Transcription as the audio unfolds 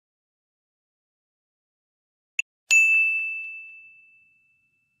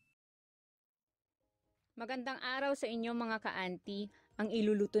Magandang araw sa inyo mga ka-auntie. Ang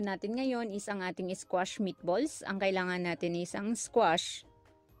iluluto natin ngayon is ang ating squash meatballs. Ang kailangan natin is ang squash,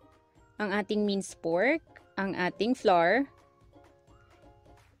 ang ating minced pork, ang ating flour,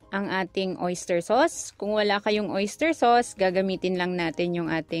 ang ating oyster sauce. Kung wala kayong oyster sauce, gagamitin lang natin yung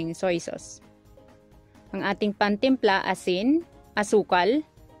ating soy sauce. Ang ating pantimpla, asin, asukal,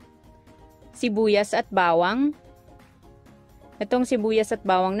 sibuyas at bawang. Itong sibuyas at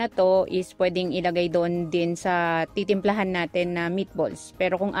bawang na to is pwedeng ilagay doon din sa titimplahan natin na meatballs.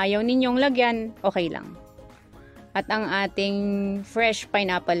 Pero kung ayaw ninyong lagyan, okay lang. At ang ating fresh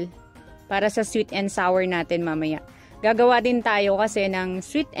pineapple para sa sweet and sour natin mamaya. Gagawa din tayo kasi ng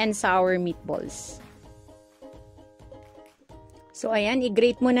sweet and sour meatballs. So ayan,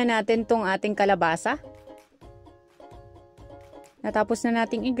 i-grate muna natin tong ating kalabasa. Natapos na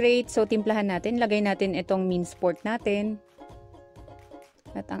nating i-grate, so timplahan natin. Lagay natin itong minced pork natin.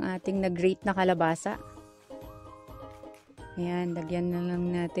 At ang ating nag-grate na kalabasa. Ayan, lagyan na lang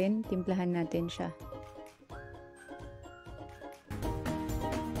natin. Timplahan natin siya.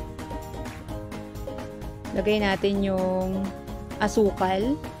 Lagay natin yung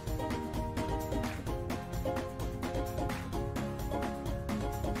asukal.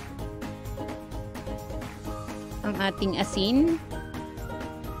 Ang ating asin.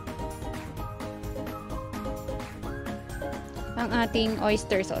 Ang ating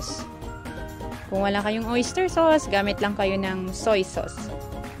oyster sauce. Kung wala kayong oyster sauce, gamit lang kayo ng soy sauce.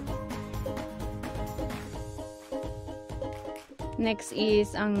 Next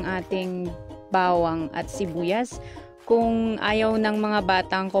is ang ating bawang at sibuyas. Kung ayaw ng mga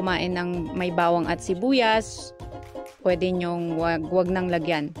batang kumain ng may bawang at sibuyas, pwede nyong wag nang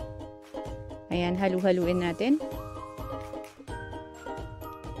lagyan. Ayan, halu-haluin natin.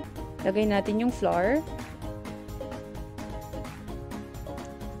 Lagay natin yung flour.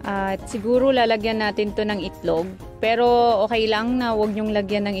 At siguro lalagyan natin to ng itlog. Pero okay lang na wag nyong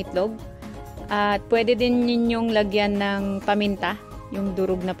lagyan ng itlog. At pwede din ninyong lagyan ng paminta. Yung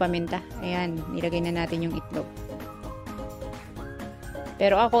durog na paminta. Ayan, nilagay na natin yung itlog.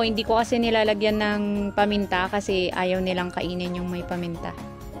 Pero ako, hindi ko kasi nilalagyan ng paminta kasi ayaw nilang kainin yung may paminta.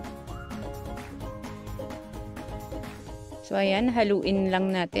 So ayan, haluin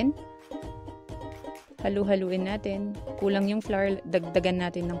lang natin. Halu-haluin natin. Kulang yung flour, dagdagan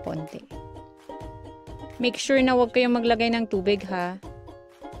natin ng konti. Make sure na huwag kayong maglagay ng tubig ha.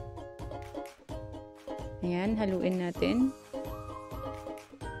 Ayan, haluin natin.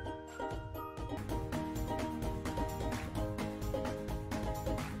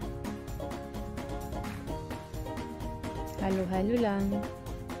 Halo-halo lang.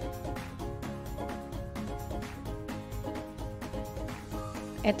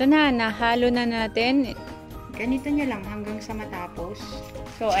 Eto na, nahalo na natin. Ganito nyo lang hanggang sa matapos.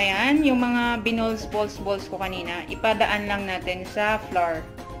 So, ayan, yung mga balls ko kanina, ipadaan lang natin sa flour.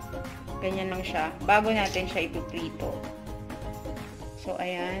 Ganyan lang siya, bago natin siya ipiprito. So,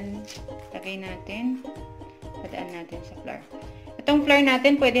 ayan, lagay natin, padaan natin sa flour. Itong flour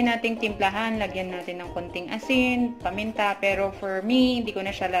natin, pwede nating timplahan, lagyan natin ng konting asin, paminta, pero for me, hindi ko na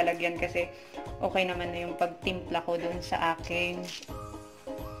siya lalagyan kasi okay naman na yung pagtimpla ko dun sa aking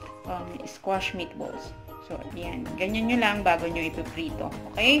squash meatballs. So, ayan. Ganyan nyo lang bago nyo ipiprito.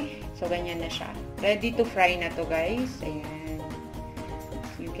 Okay? So, ganyan na siya. Ready to fry na to, guys. Ayan.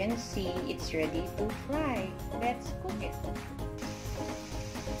 As you can see, it's ready to fry. Let's cook it.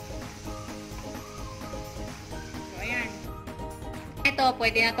 So, ayan. Ito,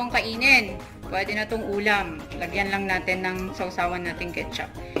 pwede na tong kainin. Pwede na tong ulam. Lagyan lang natin ng sausawan nating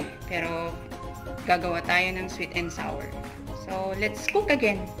ketchup. Pero, gagawa tayo ng sweet and sour. So, let's cook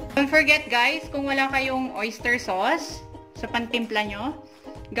again. Don't forget guys, kung wala kayong oyster sauce sa pantimpla nyo,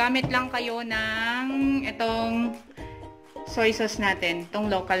 gamit lang kayo ng itong soy sauce natin, itong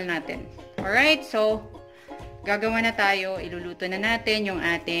local natin. Alright, so, gagawa na tayo, iluluto na natin yung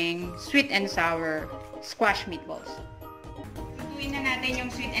ating sweet and sour squash meatballs. Lutuin na natin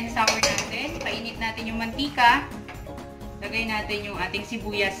yung sweet and sour natin. Painit natin yung mantika. Lagay natin yung ating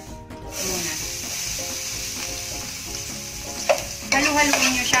sibuyas muna.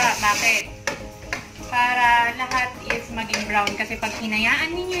 Halu-haluin nyo siya. Bakit? Para lahat is maging brown. Kasi pag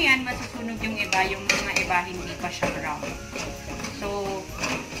hinayaan ninyo yan, masusunog yung iba. Yung mga iba, hindi pa siya brown. So,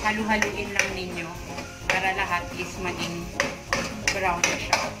 halu-haluin lang ninyo para lahat is maging brown na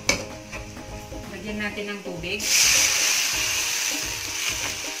siya. Lagyan natin ng tubig.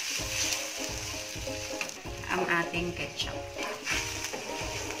 Ang ating ketchup.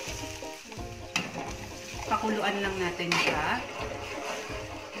 Pakuluan lang natin siya.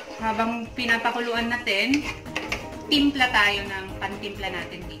 Habang pinapakuluan natin, timpla tayo ng pantimpla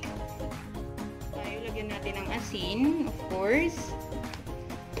natin dito. Tayo, lagyan natin asin, of course.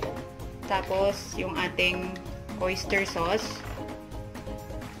 Tapos, yung ating oyster sauce.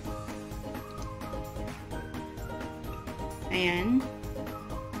 Ayan.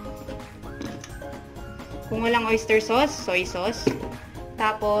 Kung walang oyster sauce, soy sauce.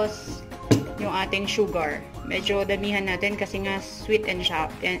 Tapos, yung ating sugar. Medyo damihan natin kasi nga sweet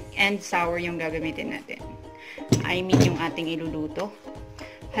and sour yung gagamitin natin. I mean, yung ating iluluto.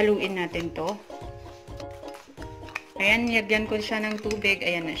 Haluin natin to. Ayan, nilagyan ko siya ng tubig.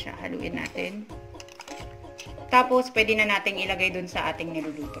 Ayan na siya. Haluin natin. Tapos, pwede na nating ilagay dun sa ating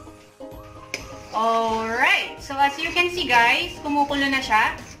niluluto. Alright. So, as you can see guys, kumukulo na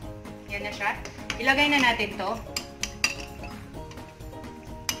siya. Ayan na siya. Ilagay na natin to.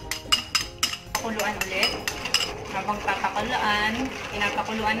 Pakuluan ulit. Habang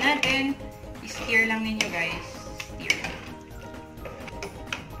pinapakuluan natin, i-stir lang ninyo guys. Stir.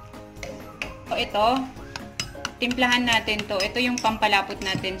 So, ito. Timplahan natin to. Ito yung pampalapot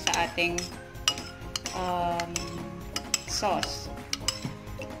natin sa ating sauce.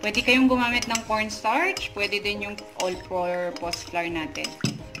 Pwede kayong gumamit ng cornstarch. Pwede din yung all-purpose flour natin.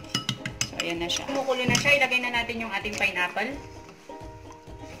 So, ayan na siya. Kumukulo na siya. Ilagay na natin yung ating pineapple.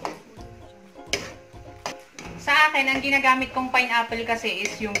 Sa akin, ang ginagamit kong pineapple kasi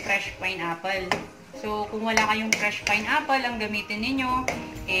is yung fresh pineapple. So, kung wala kayong fresh pineapple, ang gamitin ninyo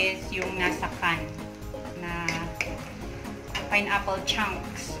is yung nasa can na pineapple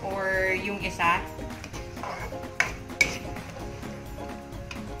chunks or yung isa.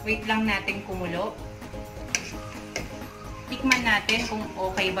 Wait lang natin kumulo. Tikman natin kung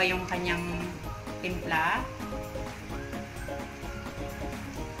okay ba yung kanyang timpla.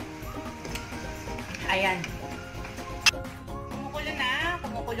 Ayan. Kumukulo na.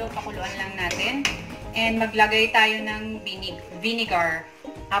 Pakuluan lang natin. And maglagay tayo ng vinegar.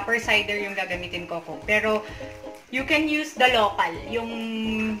 Apple cider yung gagamitin ko. Pero you can use the local, yung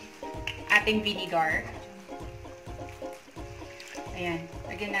ating vinegar. Ayan.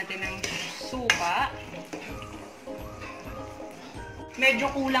 Lagyan natin ng suka. Medyo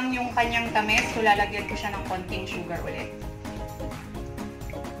kulang yung kanyang tamis, so lalagyan ko siya ng konting sugar ulit.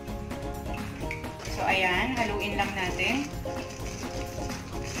 So, ayan. Haluin lang natin.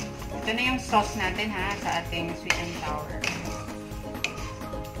 Ito na yung sauce natin ha, sa ating sweet and sour.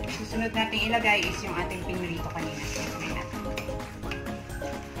 Susunod natin ilagay is yung ating pinurito kanina.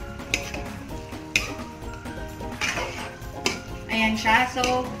 Ayan siya.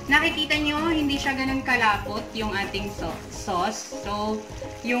 So, nakikita nyo, hindi siya ganun kalapot yung ating sauce. So,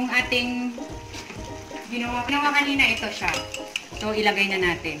 yung ating ginawa kanina, ito siya. So, ilagay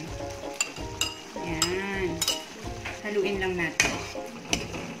na natin. Ayan. Haluin lang natin.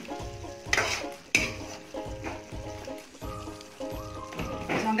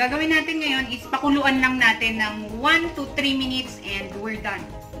 So, ang gagawin natin ngayon is pakuluan lang natin ng 1 to 3 minutes and we're done.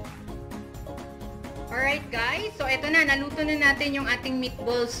 Alright guys, so eto na, naluto na natin yung ating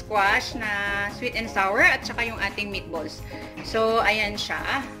meatball squash na sweet and sour at saka yung ating meatballs. So, ayan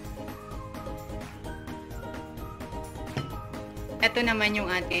siya. Ito naman yung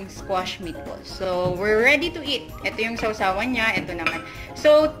ating squash meatballs. So, we're ready to eat. Ito yung sausawan niya, ito naman.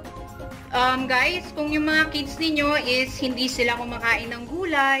 So, guys, kung yung mga kids ninyo is hindi sila kumakain ng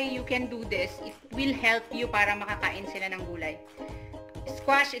gulay, you can do this. It will help you para makakain sila ng gulay.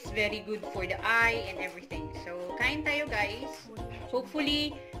 Squash is very good for the eye and everything. So, kain tayo guys.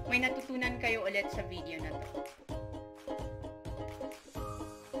 Hopefully, may natutunan kayo ulit sa video na to.